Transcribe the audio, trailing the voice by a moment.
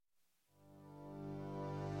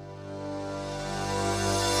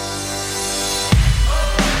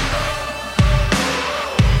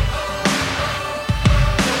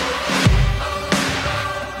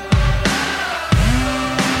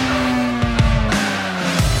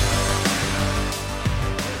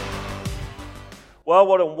Well,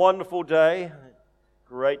 what a wonderful day.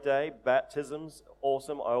 Great day. Baptisms,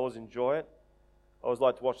 awesome. I always enjoy it. I always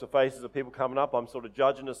like to watch the faces of people coming up. I'm sort of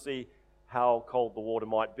judging to see how cold the water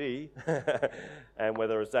might be and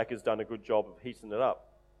whether Zach has done a good job of heating it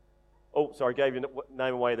up. Oh, sorry, gave your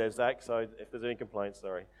name away there, Zach, so if there's any complaints,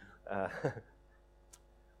 sorry.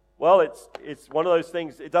 Well, it's one of those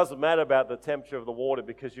things, it doesn't matter about the temperature of the water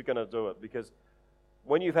because you're going to do it. Because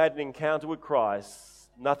when you've had an encounter with Christ,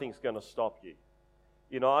 nothing's going to stop you.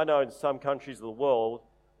 You know, I know in some countries of the world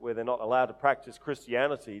where they're not allowed to practice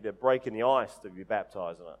Christianity, they're breaking the ice to be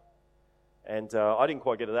baptized in it. And I didn't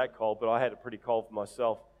quite get it that cold, but I had it pretty cold for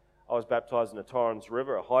myself. I was baptized in the Torrens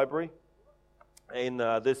River at Highbury in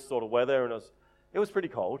this sort of weather, and it was pretty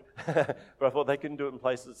cold. But I thought they couldn't do it in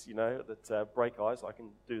places, you know, that break ice. I can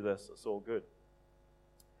do this. It's all good.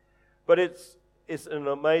 But it's an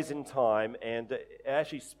amazing time, and it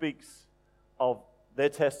actually speaks of their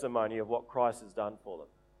testimony of what Christ has done for them.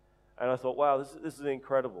 And I thought, wow, this is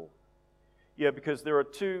incredible. Yeah, because there are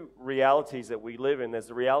two realities that we live in. There's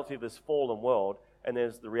the reality of this fallen world, and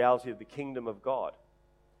there's the reality of the kingdom of God.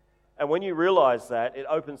 And when you realize that, it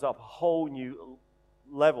opens up a whole new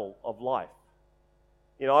level of life.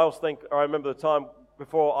 You know, I remember the time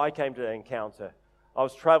before I came to the encounter, I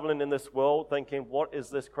was traveling in this world thinking, what is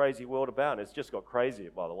this crazy world about? And it's just got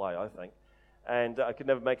crazier, by the way, I think. And I could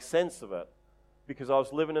never make sense of it because I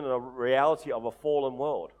was living in a reality of a fallen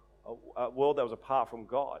world, a world that was apart from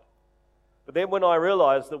God. But then when I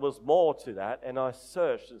realized there was more to that, and I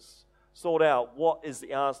searched and sought out what is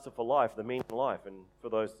the answer for life, the meaning of life. And for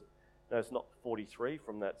those, no, it's not 43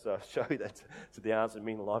 from that show, that's the answer, the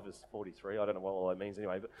meaning of life is 43. I don't know what all that means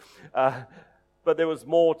anyway. But there was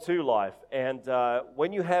more to life. And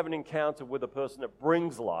when you have an encounter with a person that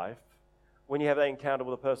brings life, when you have that encounter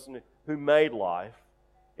with a person who made life,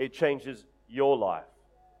 it changes your life.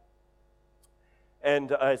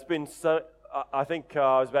 And it's been so, I think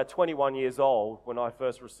I was about 21 years old when I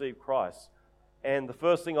first received Christ. And the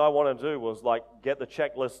first thing I wanted to do was get the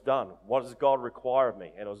checklist done. What does God require of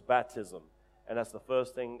me? And it was baptism. And that's the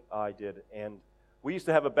first thing I did. And we used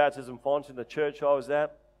to have a baptism font in the church I was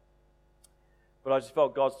at. But I just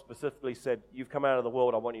felt God specifically said, you've come out of the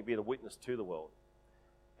world, I want you to be the witness to the world.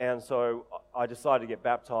 And so I decided to get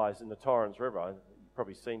baptized in the Torrens River. You've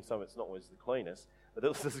probably seen some, it's not always the cleanest. But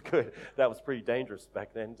this is good. That was pretty dangerous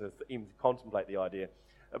back then to even contemplate the idea.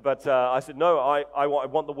 But I said, no, I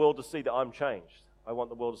want the world to see that I'm changed. I want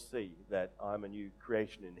the world to see that I'm a new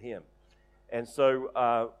creation in Him. And so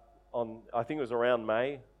I think it was around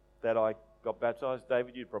May that I got baptized.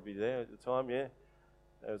 David, you're probably there at the time, yeah?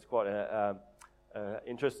 It was quite an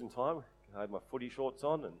interesting time. I had my footy shorts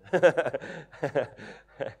on,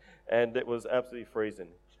 and it was absolutely freezing.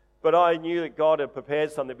 But I knew that God had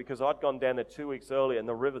prepared something because I'd gone down there 2 weeks earlier and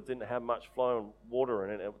the river didn't have much flowing water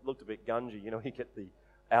in it. It looked a bit gungy. You know, you get the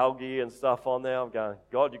algae and stuff on there. I'm going,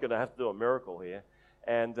 God, you're going to have to do a miracle here.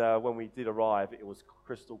 And when we did arrive, it was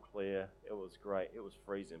crystal clear. It was great. It was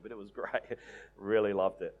freezing, but it was great. Really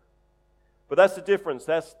loved it. But that's the difference.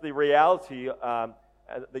 That's the reality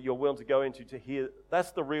that you're willing to go into to hear.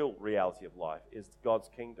 That's the real reality of life, is God's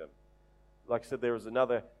kingdom. Like I said, there is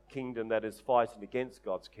another kingdom that is fighting against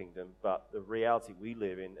God's kingdom, but the reality we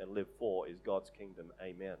live in and live for is God's kingdom.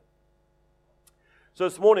 Amen. So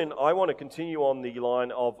this morning, I want to continue on the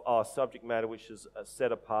line of our subject matter, which is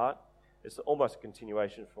set apart. It's almost a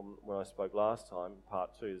continuation from when I spoke last time.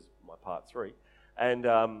 Part 2 is my part 3. And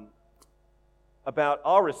about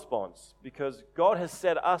our response, because God has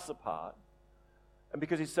set us apart, and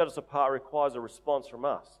because He set us apart requires a response from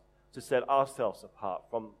us to set ourselves apart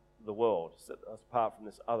from the world, set us apart from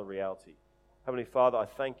this other reality. Heavenly Father, I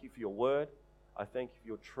thank You for Your word. I thank You for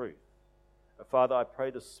Your truth. And Father, I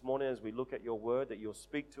pray this morning as we look at Your word that You'll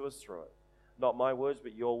speak to us through it. Not my words,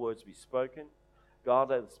 but Your words be spoken.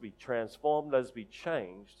 God, let us be transformed, let us be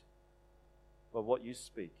changed by what You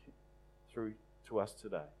speak through to us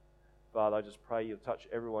today. Father, I just pray You'll touch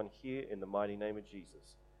everyone here in the mighty name of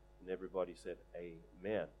Jesus. And everybody said,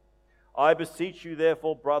 Amen. I beseech you,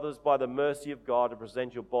 therefore, brothers, by the mercy of God, to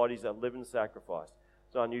present your bodies a living sacrifice.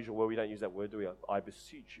 It's an unusual word. We don't use that word, do we? I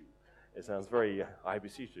beseech you. It sounds very, I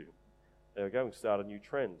beseech you. There we go. We start a new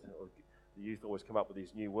trend. The youth always come up with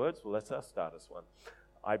these new words. Well, let's us start this one.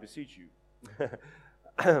 I beseech you.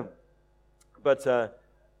 But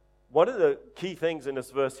one of the key things in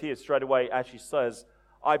this verse here straight away actually says,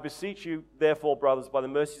 I beseech you, therefore, brothers, by the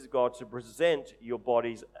mercies of God, to present your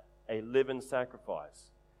bodies a living sacrifice.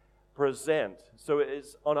 Present. So it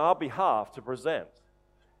is on our behalf to present.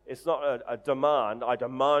 It's not a demand, I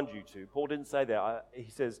demand you to. Paul didn't say that. He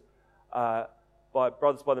says,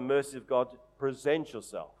 brothers, by the mercy of God, present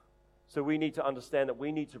yourself. So we need to understand that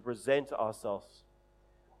we need to present ourselves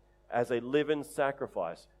as a living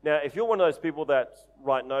sacrifice. Now, if you're one of those people that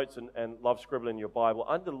write notes and love scribbling your Bible,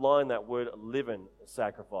 underline that word living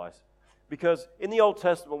sacrifice. Because in the Old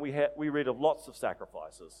Testament, we read of lots of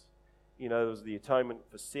sacrifices. You know, there was the atonement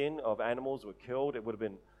for sin of animals were killed. It would have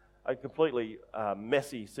been a completely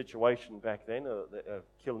messy situation back then,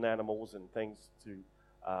 killing animals and things to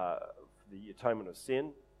the atonement of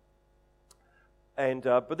sin. And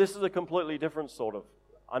but this is a completely different sort of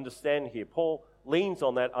understanding here. Paul leans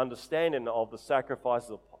on that understanding of the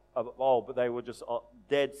sacrifices of old, but they were just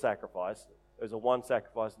dead sacrifice. There was a one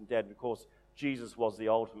sacrifice and dead. And of course, Jesus was the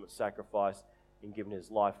ultimate sacrifice in giving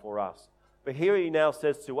his life for us. But here he now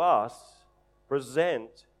says to us,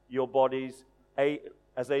 present your bodies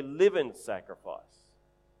as a living sacrifice.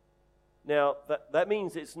 Now, that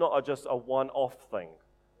means it's not just a one-off thing.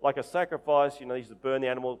 Like a sacrifice, you used to burn the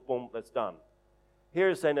animal, boom, that's done. Here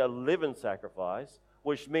it's saying a living sacrifice,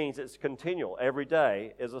 which means it's continual. Every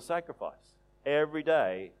day is a sacrifice. Every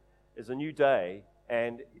day is a new day,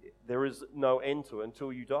 and there is no end to it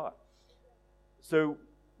until you die. So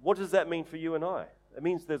what does that mean for you and I? It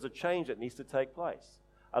means there's a change that needs to take place.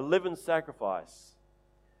 A living sacrifice,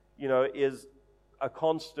 is a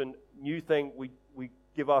constant new thing we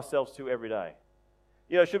give ourselves to every day.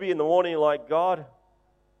 It should be in the morning like, God,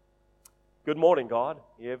 good morning, God.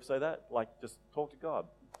 You ever say that? Like, just talk to God.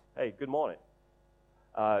 Hey, good morning.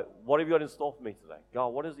 What have you got in store for me today? God,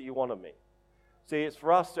 what is it you want of me? See, it's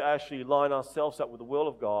for us to actually line ourselves up with the will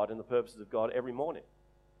of God and the purposes of God every morning.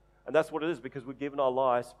 And that's what it is, because we're given our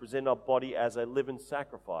lives to present our body as a living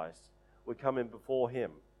sacrifice. We're coming before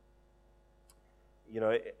Him.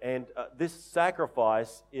 And this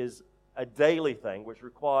sacrifice is a daily thing, which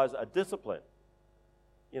requires a discipline.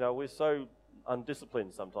 We're so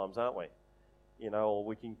undisciplined sometimes, aren't we? Or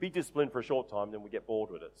we can be disciplined for a short time, then we get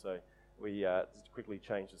bored with it. So we quickly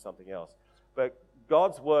change to something else. But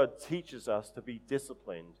God's Word teaches us to be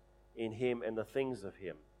disciplined in Him and the things of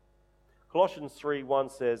Him. Colossians 3:1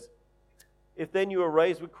 says, "If then you are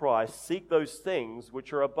raised with Christ, seek those things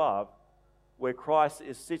which are above, where Christ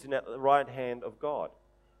is sitting at the right hand of God,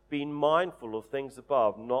 being mindful of things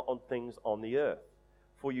above, not on things on the earth.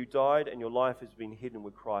 For you died, and your life has been hidden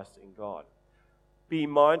with Christ in God." Be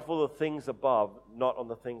mindful of things above, not on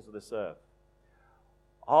the things of this earth.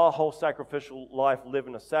 Our whole sacrificial life,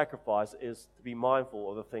 living a sacrifice, is to be mindful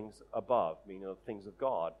of the things above, meaning the things of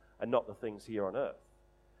God, and not the things here on earth.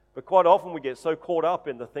 But quite often we get so caught up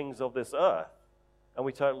in the things of this earth, and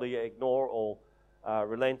we totally ignore or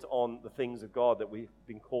relent on the things of God that we've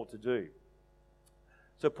been called to do.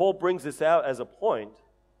 So Paul brings this out as a point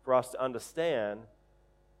for us to understand,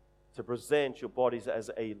 to present your bodies as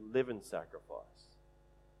a living sacrifice.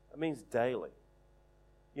 That means daily.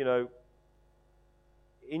 In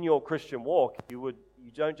your Christian walk, you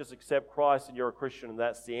don't just accept Christ and you're a Christian and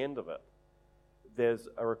that's the end of it. There's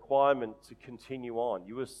a requirement to continue on.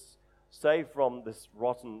 You were saved from this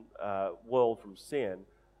rotten world, from sin,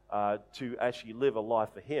 to actually live a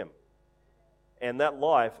life for Him. And that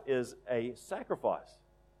life is a sacrifice.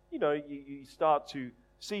 You start to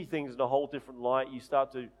see things in a whole different light. You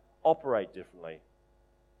start to operate differently.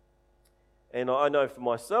 And I know for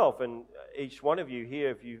myself, and each one of you here,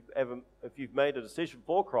 if you've made a decision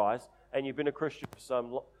for Christ and you've been a Christian for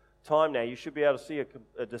some time now, you should be able to see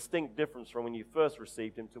a distinct difference from when you first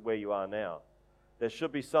received Him to where you are now. There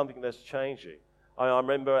should be something that's changed you. I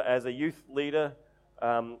remember as a youth leader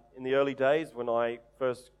in the early days when I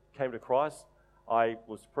first came to Christ, I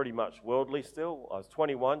was pretty much worldly still. I was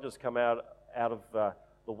 21, just come out of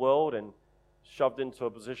the world and shoved into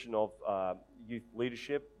a position of youth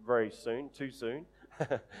leadership very soon, too soon.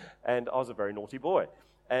 And I was a very naughty boy.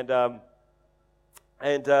 And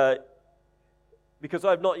because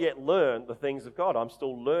I've not yet learned the things of God, I'm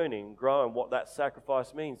still learning, growing what that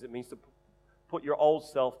sacrifice means. It means to put your old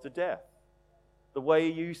self to death. The way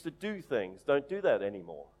you used to do things, don't do that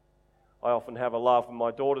anymore. I often have a laugh with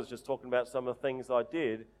my daughters just talking about some of the things I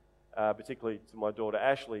did, particularly to my daughter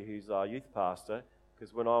Ashley, who's our youth pastor,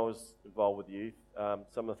 because when I was involved with youth,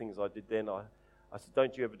 some of the things I did then, I said,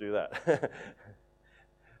 don't you ever do that.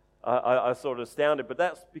 I sort of astounded, but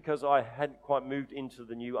that's because I hadn't quite moved into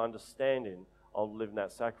the new understanding of living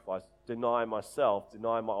that sacrifice, denying myself,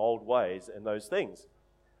 denying my old ways and those things.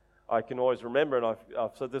 I can always remember, and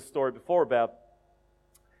I've said this story before about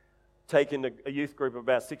taking a youth group of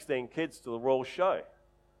about 16 kids to the Royal Show.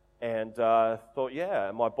 And thought,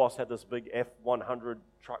 yeah, my boss had this big F-100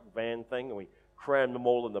 truck van thing, and we crammed them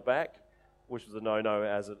all in the back, which was a no-no,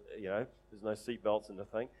 as there's no seatbelts in the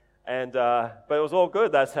thing. And but it was all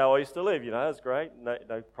good. That's how I used to live. It was great,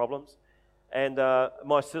 no problems. And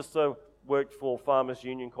my sister worked for Farmers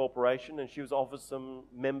Union Corporation, and she was offered some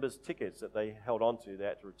members' tickets that they held on to. They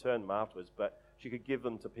had to return them afterwards, but she could give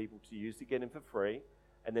them to people to use to get in for free,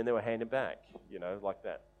 and then they were handed back, like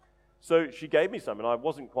that. So she gave me some, and I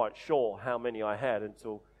wasn't quite sure how many I had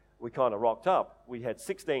until we kind of rocked up. We had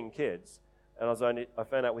 16 kids, and I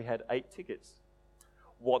found out we had 8 tickets.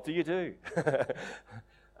 What do you do?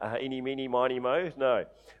 Eeny, meeny, miny, mo? No.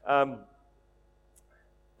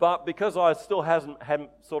 But because I still hadn't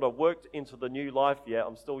sort of worked into the new life yet,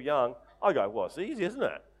 I'm still young, I go, well, it's easy, isn't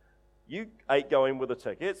it? You 8 go in with the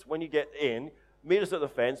tickets. When you get in, meet us at the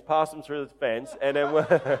fence, pass them through the fence, and then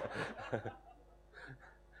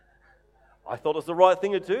I thought it was the right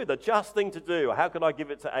thing to do, the just thing to do. How could I give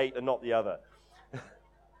it to 8 and not the other?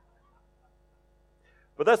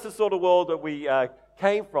 But that's the sort of world that we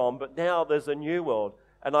came from, but now there's a new world.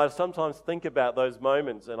 And I sometimes think about those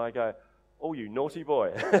moments and I go, oh, you naughty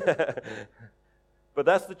boy. But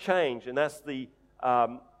that's the change, and that's the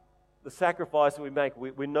sacrifice that we make.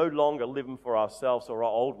 We're no longer living for ourselves or our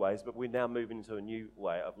old ways, but we're now moving into a new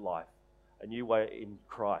way of life, a new way in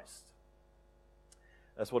Christ.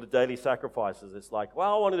 That's what a daily sacrifice is. It's like,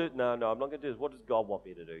 well, I want to do it. No, I'm not going to do this. What does God want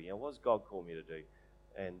me to do? What does God call me to do?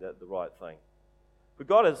 And the right thing. But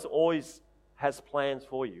God has plans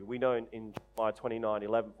for you. We know in Jeremiah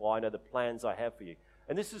 29:11, for I know the plans I have for you.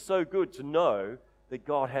 And this is so good to know that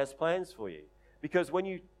God has plans for you. Because when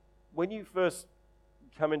you first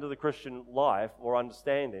come into the Christian life or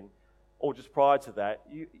understanding, or just prior to that,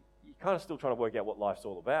 you're kind of still trying to work out what life's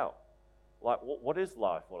all about. Like, what is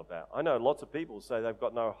life all about? I know lots of people say they've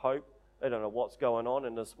got no hope. They don't know what's going on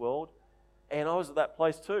in this world. And I was at that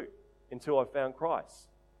place too, until I found Christ.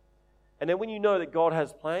 And then when you know that God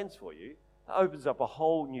has plans for you, it opens up a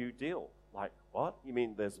whole new deal. Like, what? You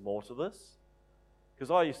mean there's more to this? Because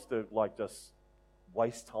I used to just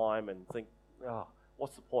waste time and think,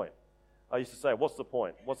 what's the point? I used to say, what's the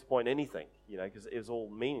point? What's the point in anything? Because it was all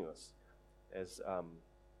meaningless. As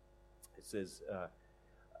it says,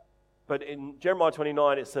 but in Jeremiah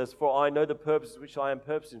 29 it says, for I know the purposes which I am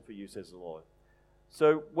purposing for you, says the Lord.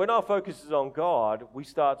 So when our focus is on God, we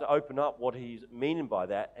start to open up what He's meaning by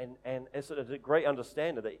that, and it's a great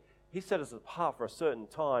understanding that He set us apart for a certain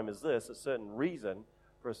time as this, a certain reason,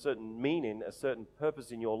 for a certain meaning, a certain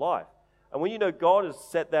purpose in your life. And when you know God has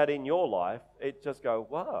set that in your life, it just goes,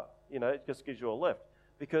 wow, it just gives you a lift.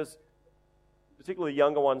 Because particularly the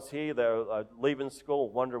younger ones here, they're leaving school,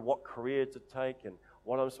 wondering what career to take and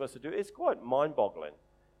what I'm supposed to do. It's quite mind-boggling.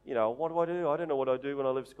 What do I do? I don't know what I do when I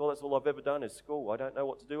leave school. That's all I've ever done is school. I don't know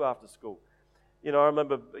what to do after school. I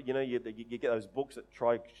remember, you get those books that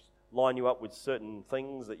try line you up with certain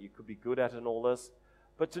things that you could be good at and all this.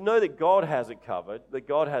 But to know that God has it covered, that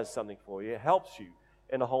God has something for you, it helps you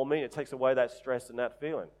in the whole meaning. It takes away that stress and that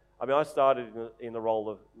feeling. I mean, I started in the role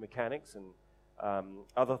of mechanics and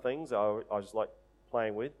other things I just like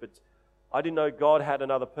playing with, but I didn't know God had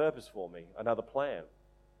another purpose for me, another plan.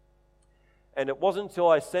 And it wasn't until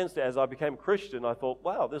I sensed it as I became Christian, I thought,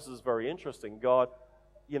 wow, this is very interesting. God,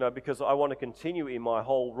 because I want to continue in my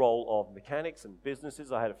whole role of mechanics and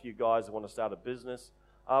businesses. I had a few guys that want to start a business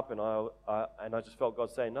up, and I just felt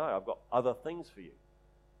God saying, no, I've got other things for you.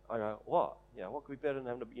 I go, what? What could be better than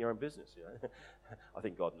having your own business? I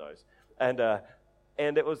think God knows. And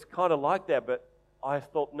it was kind of like that, but I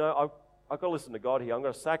thought, no, I've got to listen to God here. I'm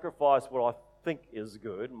going to sacrifice what I think is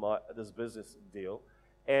good, this business deal,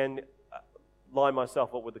 and line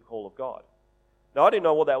myself up with the call of God. Now, I didn't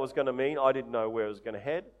know what that was going to mean. I didn't know where it was going to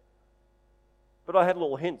head. But I had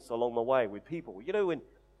little hints along the way with people. When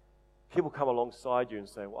people come alongside you and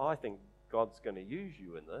say, well, I think God's going to use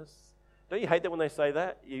you in this. Don't you hate that when they say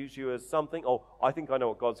that? Use you as something? Oh, I think I know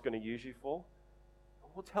what God's going to use you for.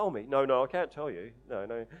 Well, tell me. No, I can't tell you.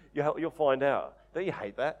 No, you'll find out. Don't you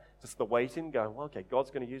hate that? Just the waiting, going, well, okay,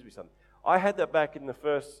 God's going to use me something. I had that back in the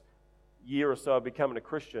first year or so of becoming a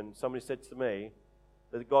Christian. Somebody said to me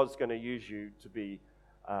that God's going to use you to be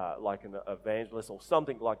like an evangelist or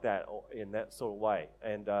something like that, or in that sort of way.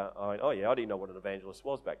 And I went, oh yeah, I didn't know what an evangelist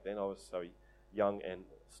was back then. I was so young and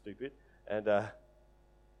stupid. And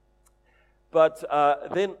but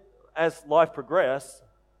then as life progressed,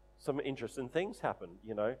 some interesting things happened.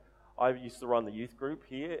 I used to run the youth group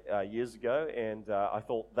here years ago, and I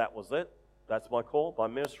thought that was it. That's my call. My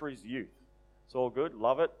ministry is youth. It's all good.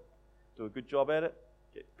 Love it. Do a good job at it.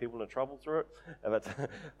 Get people into trouble through it.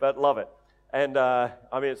 But love it. And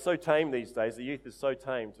it's so tame these days. The youth is so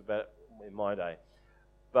tame in my day.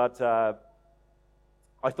 But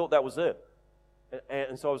I thought that was it.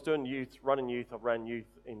 And so I was doing youth, running youth. I ran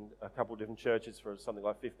youth in a couple of different churches for something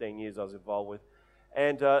like 15 years I was involved with.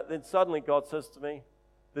 And then suddenly God says to me,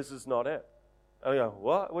 this is not it. And I go,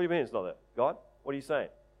 what? What do you mean it's not that? God, what are you saying?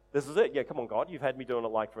 This is it? Yeah, come on, God. You've had me doing it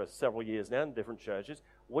like for several years now in different churches.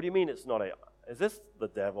 What do you mean it's not it? Is this the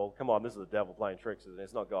devil? Come on, this is the devil playing tricks, isn't it?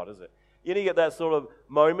 It's not God, is it? You get that sort of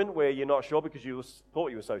moment where you're not sure because you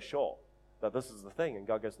thought you were so sure that this is the thing. And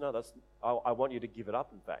God goes, no, I want you to give it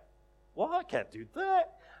up, in fact. Well, I can't do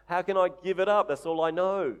that. How can I give it up? That's all I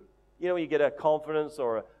know. When you get a confidence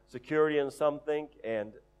or a security in something,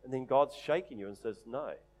 and then God's shaking you and says,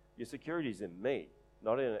 no, your security's in me,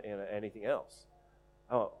 not in anything else.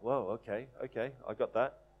 Oh, well, okay, I got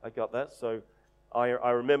that. So I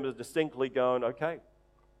remember distinctly going, okay,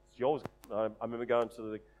 it's yours. I remember going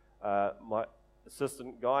to my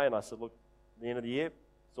assistant guy, and I said, look, at the end of the year,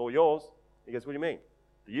 it's all yours. He goes, what do you mean?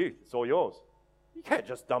 The youth, it's all yours. You can't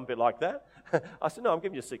just dump it like that. I said, no, I'm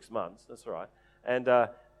giving you 6 months. That's all right. And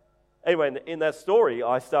anyway, in that story,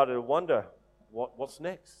 I started to wonder, what's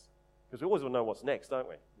next? Because we always want to know what's next, don't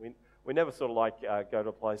we? We never sort of go to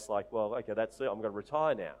a place like, well, okay, that's it. I'm going to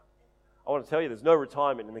retire now. I want to tell you, there's no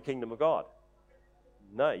retirement in the kingdom of God.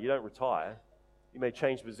 No, you don't retire. You may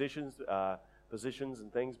change positions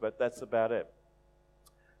and things, but that's about it.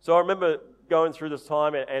 So I remember going through this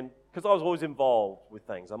time, and because I was always involved with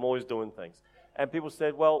things, I'm always doing things. And people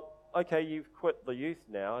said, well, okay, you've quit the youth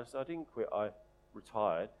now. I said, I didn't quit, I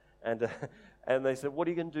retired. And they said, what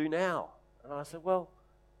are you going to do now? And I said, well,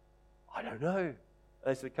 I don't know.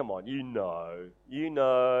 They said, come on, you know. And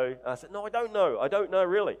I said, no, I don't know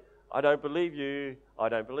really. I don't believe you.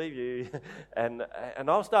 And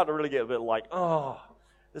I'll start to really get a bit like, oh,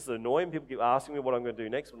 this is annoying. People keep asking me what I'm going to do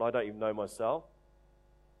next when I don't even know myself.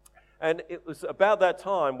 And it was about that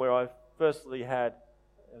time where I firstly had,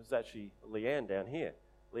 it was actually Leanne down here.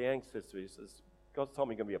 Leanne says to me, says, God's told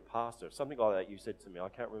me you're going to be a pastor. Something like that you said to me. I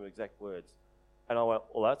can't remember exact words. And I went,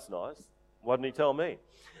 well, that's nice. Why didn't he tell me?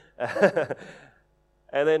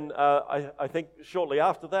 And then I think shortly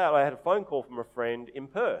after that, I had a phone call from a friend in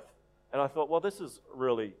Perth. And I thought, well, this is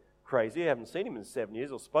really crazy. I haven't seen him in 7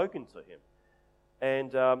 years or spoken to him.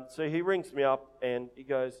 And so he rings me up and he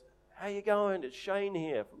goes, how you going? It's Shane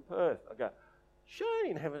here from Perth. I go,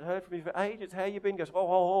 Shane, haven't heard from you for ages. How you been? He goes,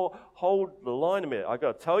 hold the line a minute. I've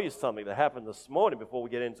got to tell you something that happened this morning before we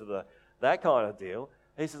get into that kind of deal.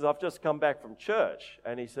 He says, I've just come back from church.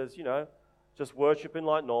 And he says, just worshiping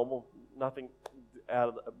like normal, nothing out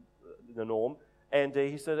of the norm. And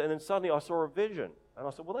he said, and then suddenly I saw a vision. And I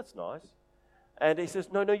said, well, that's nice. And he says,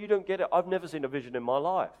 no, you don't get it. I've never seen a vision in my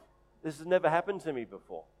life. This has never happened to me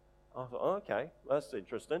before. I thought, oh, okay, that's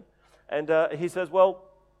interesting. And he says, well,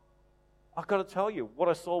 I've got to tell you, what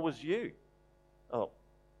I saw was you. Oh,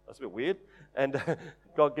 that's a bit weird. And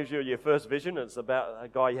God gives you your first vision, and it's about a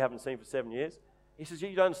guy you haven't seen for 7 years. He says,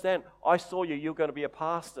 you don't understand. I saw you're going to be a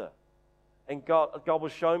pastor. And God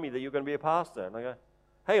was showing me that you're going to be a pastor. And I go,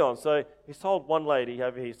 hang on. So he's told one lady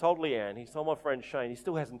over here, he's told Leanne, he's told my friend Shane, he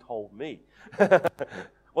still hasn't told me.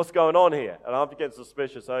 What's going on here? And I have to get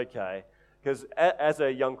suspicious, okay. Because as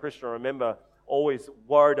a young Christian, I remember always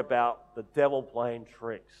worried about the devil playing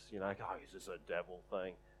tricks. Oh, is this a devil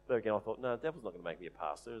thing? But again, I thought, no, the devil's not going to make me a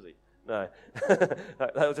pastor, is he? No.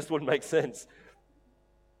 That just wouldn't make sense.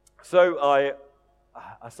 So I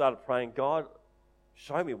started praying, God,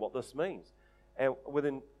 show me what this means. And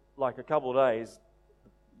within like a couple of days,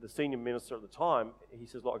 the senior minister at the time, he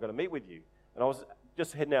says, look, I've got to meet with you. And I was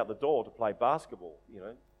just heading out the door to play basketball,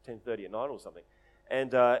 10:30 at night or something.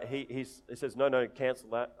 And he says, no, cancel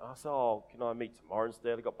that. I said, oh, can I meet tomorrow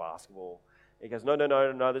instead? I've got basketball. He goes,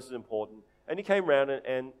 no, this is important. And he came around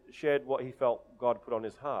and shared what he felt God put on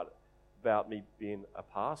his heart about me being a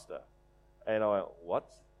pastor. And I went, what?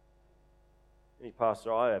 Any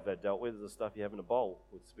pastor I have dealt with is the stuff you have in a bowl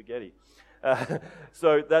with spaghetti.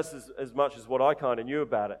 So that's as much as what I kind of knew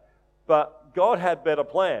about it. But God had better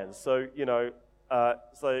plans. So,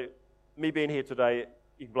 so me being here today,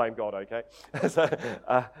 you can blame God, okay? So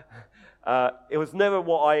it was never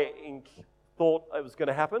what I thought it was going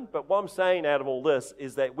to happen. But what I'm saying out of all this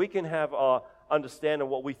is that we can have our understanding of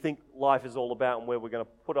what we think life is all about and where we're going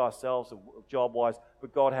to put ourselves job-wise,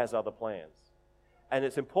 but God has other plans. And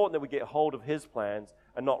it's important that we get hold of His plans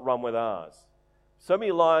and not run with ours. So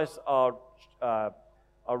many lives are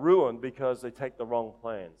ruined because they take the wrong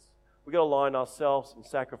plans. We've got to align ourselves and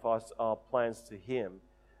sacrifice our plans to Him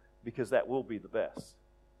because that will be the best.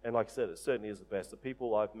 And like I said, it certainly is the best. The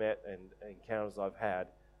people I've met and encounters I've had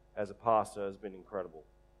as a pastor has been incredible.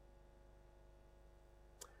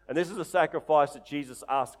 And this is a sacrifice that Jesus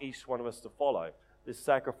asked each one of us to follow. This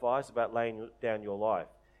sacrifice about laying down your life.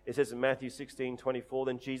 It says in Matthew 16:24,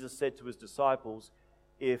 then Jesus said to His disciples,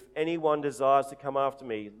 if anyone desires to come after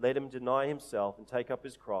me, let him deny himself and take up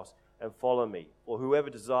his cross and follow me. For whoever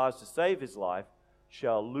desires to save his life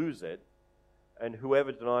shall lose it, and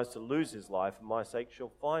whoever denies to lose his life for my sake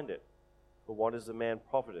shall find it. For what is a man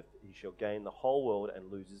profiteth? He shall gain the whole world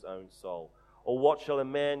and lose his own soul. Or what shall a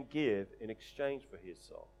man give in exchange for his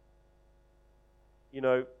soul? You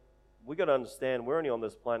know, we've got to understand we're only on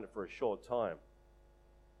this planet for a short time.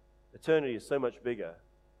 Eternity is so much bigger.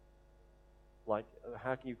 Like,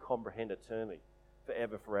 how can you comprehend eternity?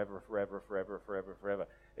 Forever, forever, forever, forever, forever, forever.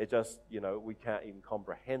 It just, we can't even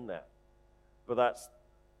comprehend that. But that's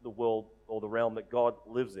the world or the realm that God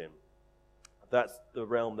lives in. That's the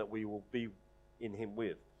realm that we will be in Him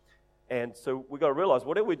with. And so we've got to realize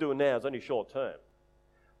whatever we're doing now is only short term.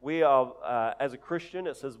 We are, as a Christian,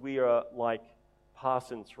 it says we are like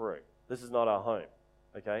passing through. This is not our home,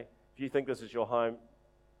 okay? If you think this is your home,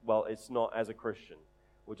 well, it's not as a Christian.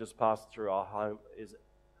 We're just passing through. Our home is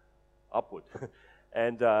upward.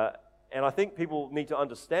 And I think people need to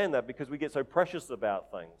understand that because we get so precious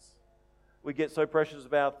about things. We get so precious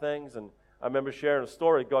about things, and I remember sharing a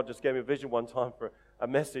story. God just gave me a vision one time for a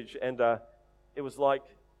message, and it was like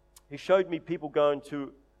He showed me people going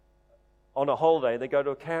on a holiday. They go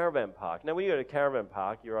to a caravan park. Now, when you go to a caravan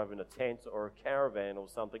park, you're either in a tent or a caravan or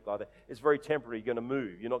something like that. It's very temporary. You're going to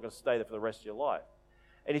move. You're not going to stay there for the rest of your life.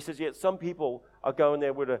 And He says, yet some people are going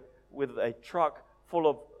there with a truck full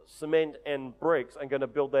of cement and bricks and going to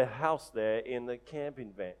build their house there in the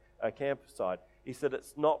campsite. He said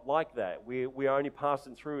it's not like that. We are only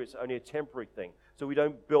passing through. It's only a temporary thing. So we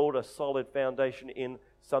don't build a solid foundation in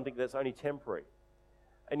something that's only temporary.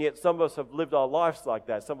 And yet some of us have lived our lives like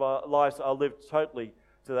that. Some of our lives are lived totally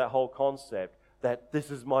to that whole concept that this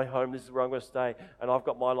is my home, this is where I'm going to stay, and I've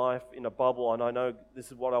got my life in a bubble, and I know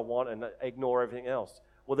this is what I want, and ignore everything else.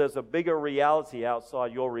 Well, there's a bigger reality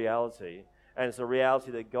outside your reality, and it's a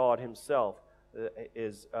reality that God Himself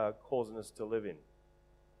is causing us to live in.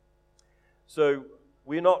 So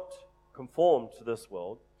we're not conformed to this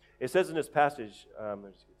world. It says in this passage, let me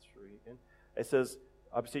just get through again. It says,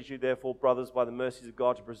 I beseech you, therefore, brothers, by the mercies of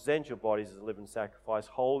God, to present your bodies as a living sacrifice,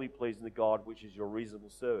 wholly pleasing to God, which is your reasonable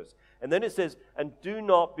service. And then it says, and do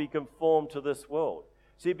not be conformed to this world.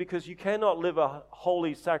 See, because you cannot live a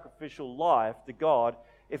holy sacrificial life to God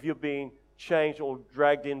if you're being changed or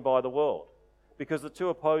dragged in by the world. Because the two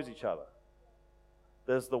oppose each other.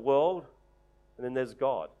 There's the world, and then there's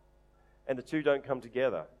God. And the two don't come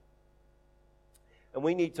together. And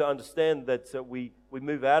we need to understand that we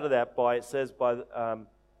move out of that by, it says,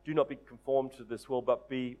 do not be conformed to this world, but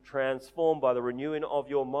be transformed by the renewing of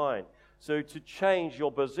your mind. So to change your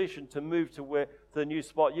position, to move to the new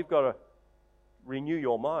spot, you've got to renew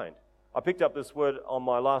your mind. I picked up this word on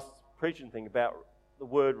my last preaching thing about the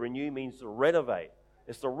word renew means to renovate.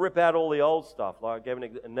 It's to rip out all the old stuff. Like I gave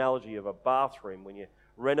an analogy of a bathroom. When you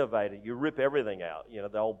renovate it, you rip everything out.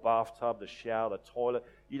 The old bathtub, the shower, the toilet.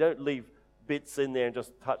 You don't leave bits in there and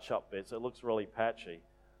just touch up bits. It looks really patchy.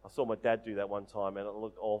 I saw my dad do that one time and it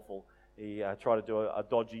looked awful. He tried to do a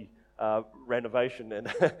dodgy renovation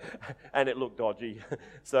and and it looked dodgy.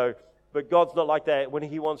 But God's not like that. When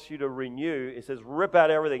He wants you to renew, it says rip out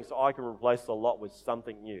everything so I can replace the lot with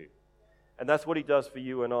something new. And that's what He does for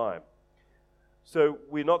you and I. So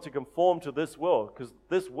we're not to conform to this world, because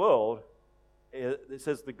this world, it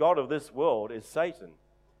says the God of this world is Satan.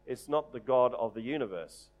 It's not the God of the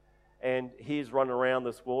universe. And he's running around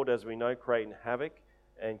this world, as we know, creating havoc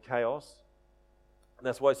and chaos. And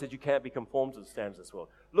that's why it says you can't be conformed to the standards of this world.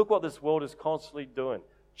 Look what this world is constantly doing.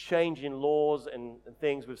 Changing laws and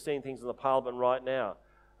things. We've seen things in the parliament right now.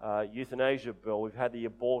 Euthanasia bill. We've had the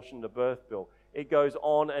abortion to birth bill. It goes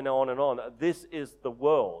on and on and on. This is the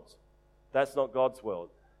world. That's not God's world.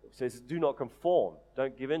 It says do not conform.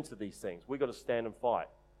 Don't give in to these things. We've got to stand and fight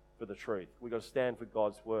for the truth. We've got to stand for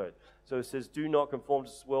God's word. So it says, do not conform to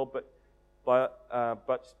this world,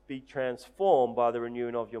 but be transformed by the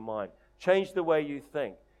renewing of your mind. Change the way you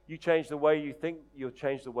think. You change the way you think, you'll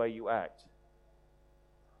change the way you act.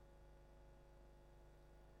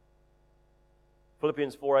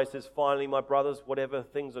 Philippians 4:8 says, finally, my brothers, whatever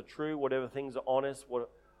things are true, whatever things are honest,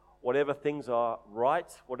 whatever things are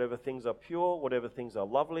right, whatever things are pure, whatever things are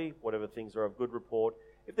lovely, whatever things are of good report,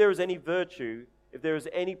 if there is any virtue, if there is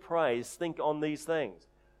any praise, think on these things.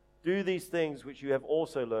 Do these things which you have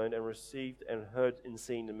also learned and received and heard and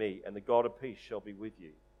seen in me, and the God of peace shall be with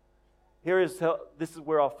you. This is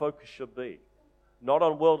where our focus should be. Not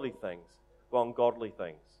on worldly things, but on godly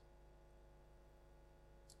things.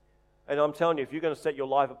 And I'm telling you, if you're going to set your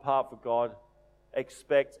life apart for God,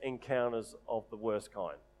 expect encounters of the worst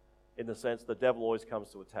kind. In the sense the devil always comes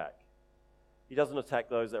to attack. He doesn't attack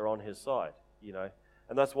those that are on his side,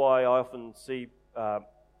 And that's why I often see, I've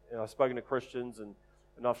spoken to Christians and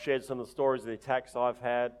And I've shared some of the stories of the attacks I've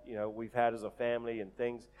had, we've had as a family and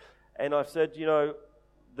things. And I've said,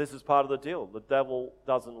 this is part of the deal. The devil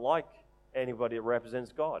doesn't like anybody that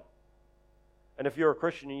represents God. And if you're a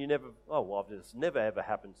Christian and you never, this never ever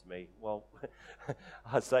happened to me. Well,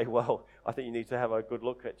 I say, I think you need to have a good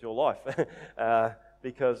look at your life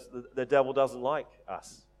because the devil doesn't like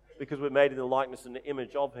us because we're made in the likeness and the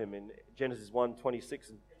image of him. In Genesis 1:26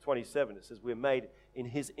 and 27, it says we're made in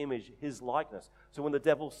his image, his likeness. So when the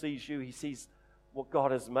devil sees you, he sees what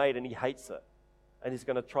God has made and he hates it. And he's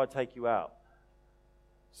going to try to take you out.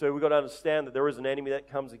 So we've got to understand that there is an enemy that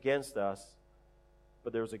comes against us,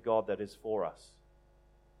 but there is a God that is for us.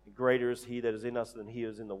 And greater is he that is in us than he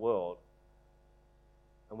is in the world.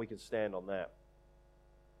 And we can stand on that.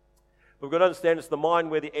 But we've got to understand it's the mind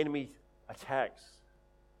where the enemy attacks.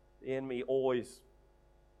 The enemy always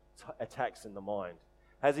attacks in the mind.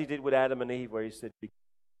 As he did with Adam and Eve, where he said,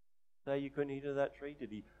 "Say you couldn't eat of that tree?"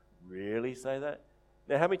 Did he really say that?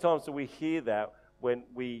 Now, how many times do we hear that when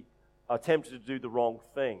we are tempted to do the wrong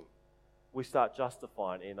thing? We start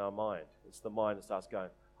justifying it in our mind. It's the mind that starts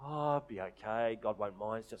going, it'll be okay. God won't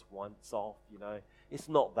mind. It's just once off, It's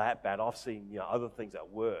not that bad. I've seen, other things that are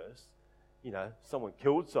worse. Someone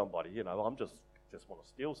killed somebody, I'm just want to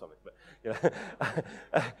steal something. But,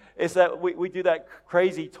 it's that we do that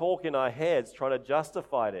crazy talk in our heads trying to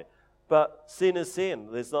justify it. But sin is sin.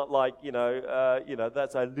 There's not like,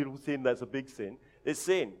 that's a little sin, that's a big sin. It's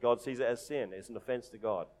sin. God sees it as sin. It's an offense to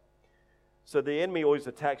God. So the enemy always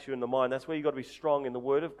attacks you in the mind. That's where you've got to be strong in the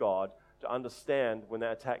Word of God to understand when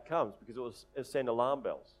that attack comes, because it'll send alarm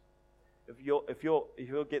bells. If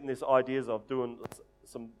you're getting these ideas of doing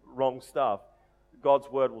some wrong stuff, God's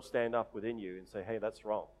Word will stand up within you and say, hey, that's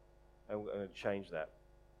wrong. And we're going to change that.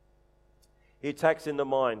 He attacks in the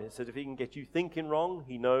mind. It says if he can get you thinking wrong,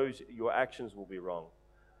 he knows your actions will be wrong.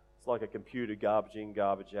 It's like a computer, garbage in,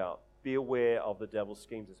 garbage out. Be aware of the devil's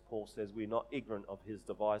schemes, as Paul says. We're not ignorant of his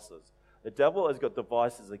devices. The devil has got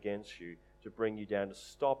devices against you to bring you down, to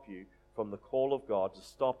stop you from the call of God, to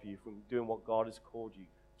stop you from doing what God has called you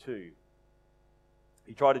to.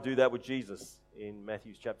 He tried to do that with Jesus in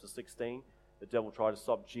Matthew chapter 16. The devil tried to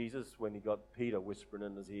stop Jesus when he got Peter whispering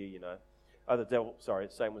in his ear,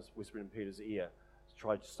 Satan was whispering in Peter's ear to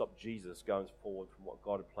try to stop Jesus going forward from what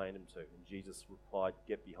God had planned him to. And Jesus replied,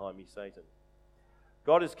 "Get behind me, Satan."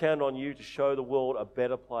 God is counting on you to show the world a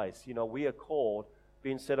better place. We are called,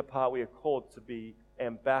 being set apart, we are called to be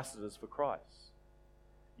ambassadors for Christ.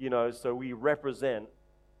 So we represent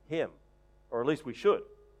him, or at least we should.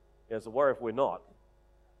 There's a worry if we're not,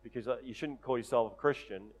 because you shouldn't call yourself a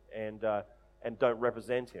Christian and don't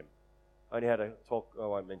represent him. I only had to talk, I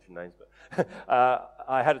won't mention names, but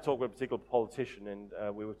I had to talk with a particular politician,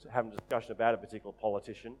 and we were having a discussion about a particular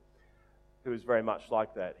politician who was very much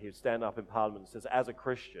like that. He would stand up in Parliament and says, as a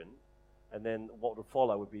Christian, and then what would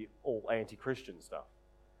follow would be all anti-Christian stuff.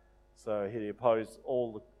 So he opposed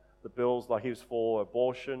all the bills, like he was for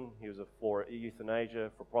abortion, he was for euthanasia,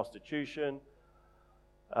 for prostitution,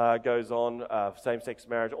 goes on, same-sex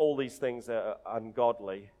marriage, all these things that are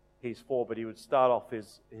ungodly, he's for, but he would start off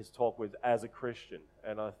his talk with, as a Christian.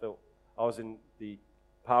 And I thought, I was in the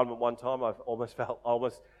Parliament one time, I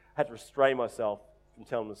almost had to restrain myself from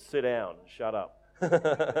telling him to sit down and shut up.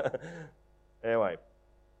 Anyway.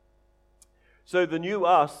 So the new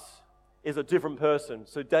us is a different person.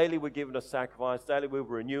 So daily we're given a sacrifice. Daily we're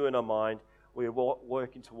renewing our mind. We're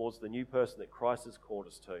working towards the new person that Christ has called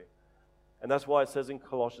us to. And that's why it says in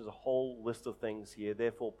Colossians a whole list of things here.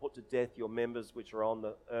 Therefore put to death your members which are on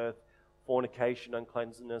the earth, fornication,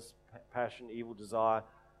 uncleanness, passion, evil desire.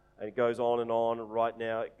 And it goes on and on. And right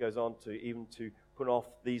now it goes on to even to put off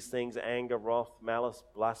these things: anger, wrath, malice,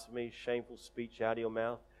 blasphemy, shameful speech out of your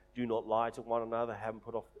mouth. Do not lie to one another. Haven't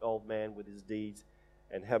put off the old man with his deeds,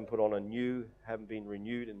 and haven't put on a new, haven't been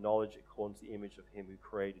renewed in knowledge according to the image of him who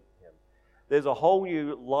created him. There's a whole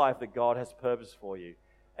new life that God has purpose for you.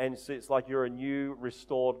 And it's like you're a new,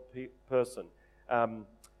 restored person.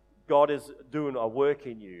 God is doing a work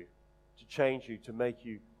in you to change you, to make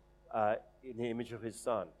you in the image of his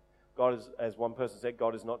Son. God is, as one person said,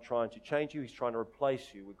 God is not trying to change you. He's trying to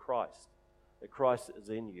replace you with Christ. That Christ is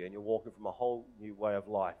in you and you're walking from a whole new way of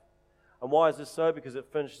life. And why is this so? Because it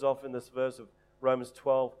finishes off in this verse of Romans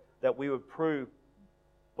 12 that we would prove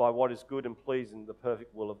by what is good and pleasing the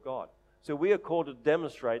perfect will of God. So we are called to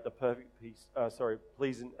demonstrate the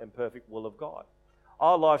pleasing and perfect will of God.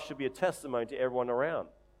 Our life should be a testimony to everyone around.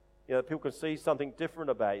 People can see something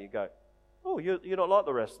different about you. Go, oh, you're not like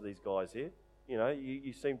the rest of these guys here.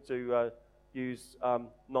 You seem to use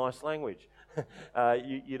nice language.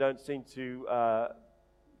 You don't seem to.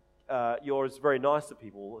 You're very nice to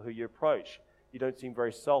people who you approach. You don't seem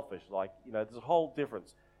very selfish. There's a whole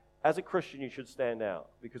difference. As a Christian, you should stand out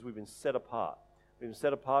because we've been set apart. We've been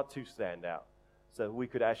set apart to stand out so that we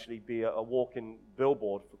could actually be a walking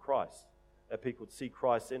billboard for Christ, that people would see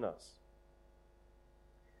Christ in us.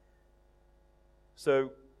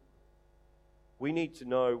 So we need to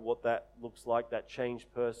know what that looks like, that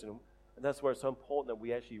changed person. And that's where it's so important that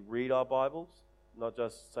we actually read our Bibles, not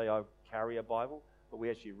just say, I carry a Bible, but we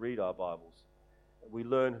actually read our Bibles. We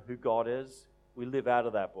learn who God is. We live out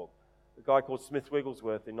of that book. A guy called Smith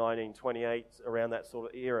Wigglesworth in 1928, around that sort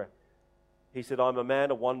of era, he said, I'm a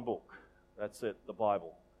man of one book. That's it, the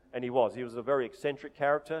Bible. And he was. He was a very eccentric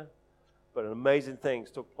character, but amazing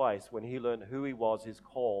things took place when he learned who he was, his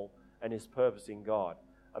call, and his purpose in God.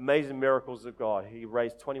 Amazing miracles of God. He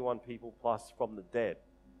raised 21 people plus from the dead.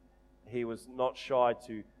 He was not shy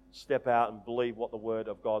to step out and believe what the Word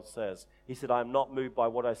of God says. He said, I'm not moved by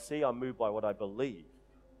what I see, I'm moved by what I believe.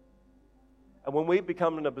 And when we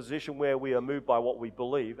become in a position where we are moved by what we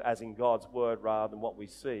believe, as in God's Word rather than what we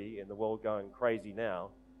see in the world going crazy now,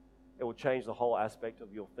 it will change the whole aspect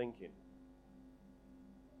of your thinking.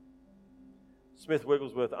 Smith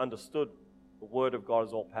Wigglesworth understood the Word of God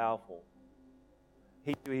is all powerful.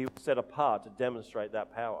 He was set apart to demonstrate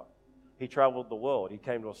that power. He traveled the world. He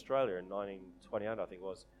came to Australia in 1928, I think it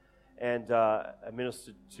was, and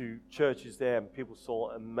ministered to churches there, and people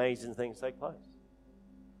saw amazing things take place.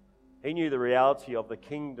 He knew the reality of the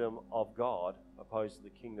kingdom of God opposed to the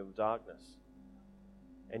kingdom of darkness.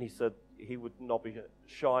 And he said he would not be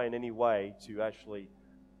shy in any way to actually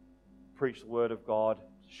preach the Word of God,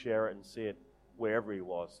 share it and see it wherever he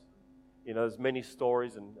was. You know, there's many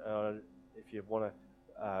stories, and if you want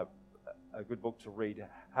a good book to read,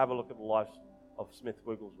 have a look at the life of Smith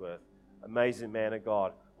Wigglesworth. Amazing man of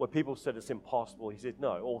God. Where people said it's impossible, he said,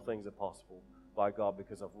 no, all things are possible by God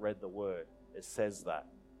because I've read the Word. It says that.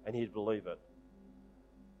 And he'd believe it.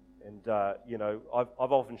 And,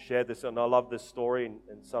 I've often shared this, and I love this story,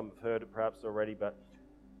 and some have heard it perhaps already, but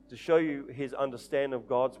to show you his understanding of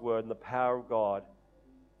God's Word and the power of God,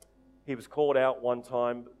 he was called out one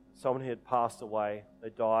time. Someone had passed away. They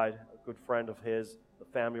died, a good friend of his. The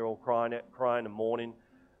family were all crying and mourning.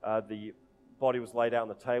 The body was laid out on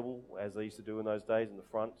the table, as they used to do in those days, in the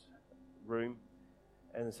front room.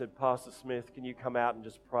 And they said, Pastor Smith, can you come out and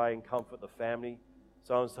just pray and comfort the family?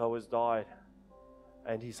 So-and-so has died.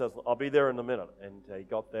 And he says, I'll be there in a minute. And he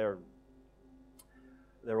got there, and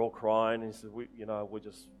they're all crying. And he says, we're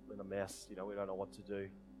just in a mess. We don't know what to do.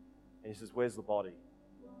 And he says, where's the body?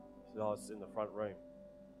 He says, it's in the front room.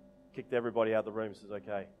 Kicked everybody out of the room. He says,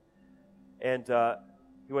 okay. And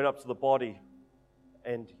he went up to the body,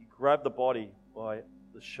 and he grabbed the body by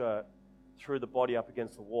the shirt, threw the body up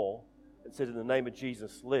against the wall, and said, in the name of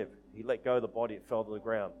Jesus, live. He let go of the body. It fell to the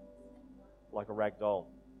ground like a rag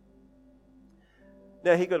doll.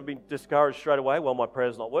 Now, he got to be discouraged straight away. Well, my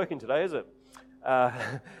prayer's not working today, is it?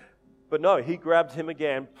 But no, he grabbed him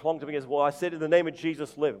again, plonked him against the wall. I said, in the name of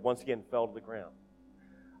Jesus, live. Once again, fell to the ground.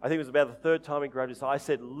 I think it was about the third time he grabbed his. I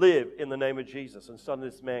said, live in the name of Jesus. And suddenly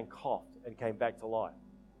this man coughed and came back to life.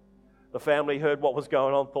 The family heard what was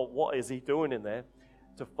going on, thought, what is he doing in there?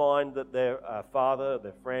 To find that their father,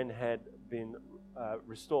 their friend, had been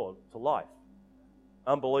restored to life.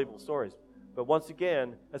 Unbelievable stories. But once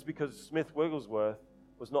again, that's because Smith Wigglesworth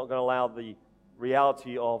was not going to allow the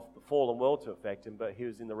reality of the fallen world to affect him, but he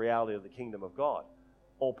was in the reality of the kingdom of God.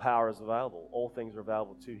 All power is available. All things are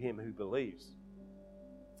available to him who believes.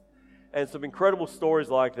 And some incredible stories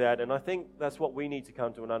like that, and I think that's what we need to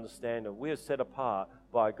come to an understanding of. We are set apart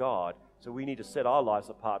by God, so we need to set our lives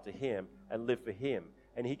apart to Him and live for Him.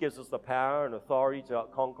 And He gives us the power and authority to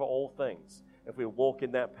conquer all things if we walk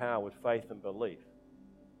in that power with faith and belief.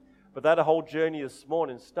 But that whole journey this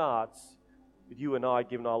morning starts with you and I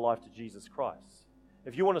giving our life to Jesus Christ.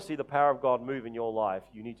 If you want to see the power of God move in your life,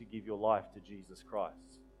 you need to give your life to Jesus Christ.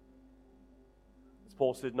 As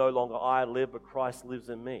Paul said, no longer I live, but Christ lives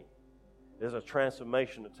in me. There's a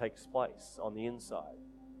transformation that takes place on the inside.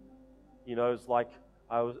 It's like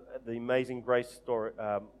the Amazing Grace story,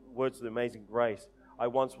 words of the Amazing Grace. I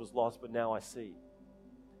once was lost, but now I see.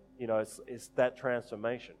 It's that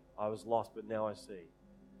transformation. I was lost, but now I see.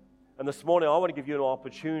 And this morning, I want to give you an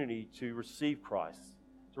opportunity to receive Christ.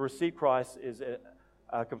 To receive Christ is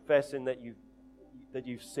confessing that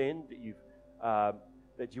you've sinned,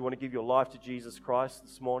 that you want to give your life to Jesus Christ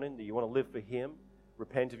this morning, that you want to live for Him.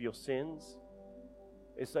 Repent of your sins.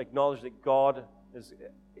 It's to acknowledge that God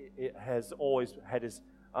has always had His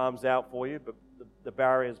arms out for you, but the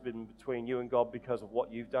barrier has been between you and God because of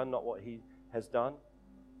what you've done, not what He has done.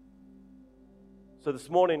 So this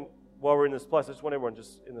morning, while we're in this place, I just want everyone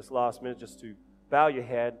just in this last minute just to bow your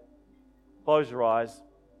head close your eyes.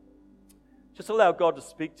 Just allow God to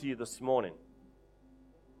speak to you this morning,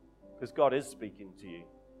 because God is speaking to you.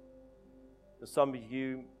 And some of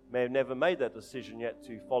you may have never made that decision yet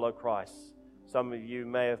to follow Christ. Some of you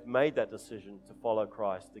may have made that decision to follow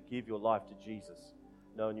Christ, to give your life to Jesus,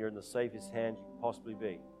 knowing you're in the safest hands you can possibly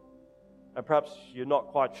be. And perhaps you're not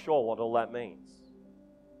quite sure what all that means.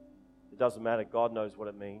 It doesn't matter. God knows what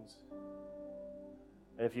it means.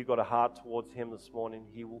 And if you've got a heart towards Him this morning,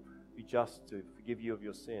 He will be just to forgive you of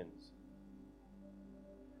your sins.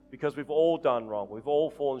 Because we've all done wrong. We've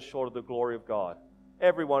all fallen short of the glory of God.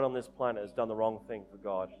 Everyone on this planet has done the wrong thing for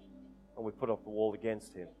God, and we put up a wall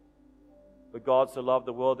against Him. But God so loved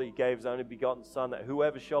the world that He gave His only begotten Son, that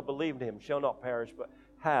whoever shall believe in Him shall not perish, but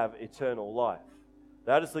have eternal life.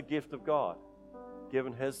 That is the gift of God,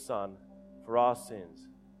 given His Son for our sins.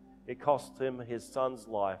 It cost Him His Son's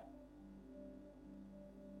life,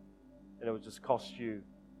 and it would just cost you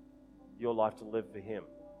your life to live for Him.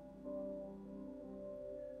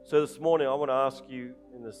 So this morning, I want to ask you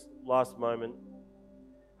in this last moment,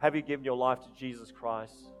 have you given your life to Jesus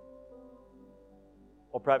Christ?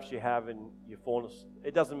 Or perhaps you have and you've fallen.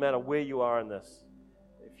 It doesn't matter where you are in this.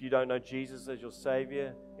 If you don't know Jesus as your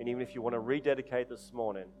Savior, and even if you want to rededicate this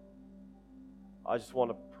morning, I just want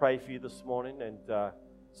to pray for you this morning. And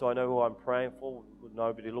so I know who I'm praying for. With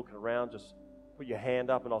nobody looking around, just put your hand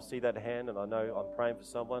up and I'll see that hand, and I know I'm praying for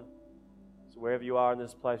someone. So wherever you are in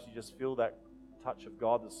this place, you just feel that touch of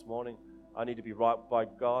God this morning. I need to be right by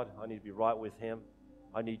God. I need to be right with Him.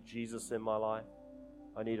 I need Jesus in my life.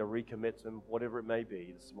 I need to recommit to Him, whatever it may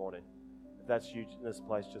be this morning. If that's you in this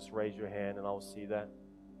place, just raise your hand and I'll see that.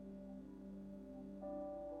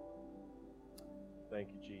 Thank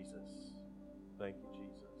you, Jesus. Thank you,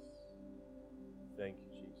 Jesus. Thank you,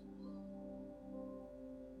 Jesus.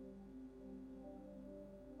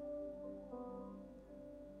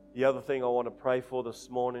 The other thing I want to pray for this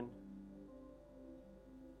morning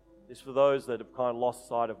is for those that have kind of lost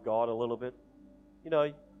sight of God a little bit. You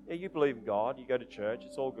know, yeah, you believe in God, you go to church,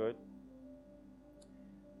 it's all good.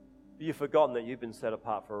 But you've forgotten that you've been set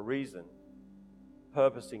apart for a reason,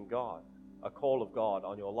 purpose in God, a call of God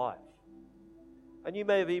on your life. And you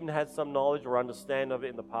may have even had some knowledge or understanding of it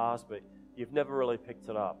in the past, but you've never really picked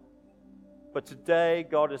it up. But today,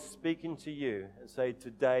 God is speaking to you and saying,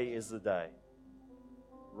 today is the day.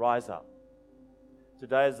 Rise up.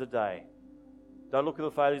 Today is the day. Don't look at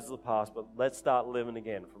the failures of the past, but let's start living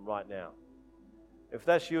again from right now. If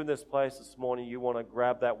that's you in this place this morning, you want to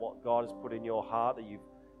grab that what God has put in your heart that you've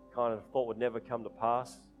kind of thought would never come to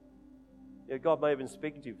pass. You know, God may have been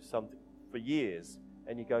speaking to you for years,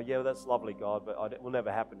 and you go, yeah, well, that's lovely, God, but it will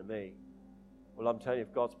never happen to me. Well, I'm telling you,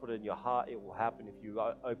 if God's put it in your heart, it will happen if you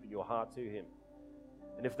open your heart to Him.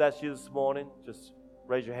 And if that's you this morning, just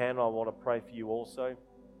raise your hand. I want to pray for you also.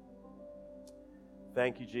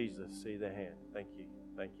 Thank you, Jesus. See their hand. Thank you.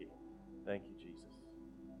 Thank you. Thank you, Jesus.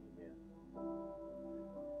 Amen.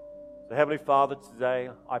 So, Heavenly Father, today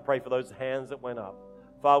I pray for those hands that went up.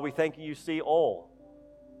 Father, we thank you. You see all.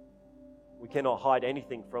 We cannot hide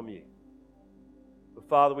anything from you. But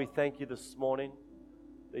Father, we thank you this morning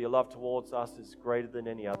that your love towards us is greater than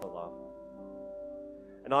any other love.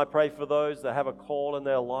 And I pray for those that have a call in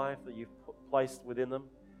their life that you've placed within them,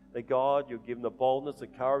 that God, you'll give them the boldness, the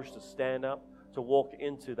courage to stand up, to walk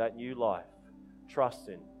into that new life,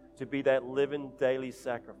 trusting, to be that living daily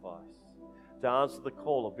sacrifice, to answer the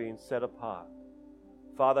call of being set apart.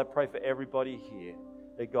 Father, I pray for everybody here,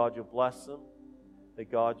 that God, you'll bless them, that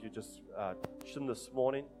God, you just touch them this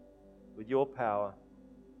morning with your power,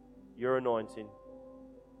 your anointing,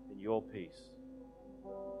 and your peace.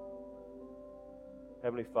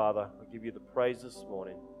 Heavenly Father, I give you the praise this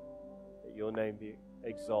morning, that your name be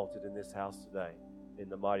exalted in this house today. In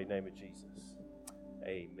the mighty name of Jesus.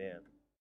 Amen.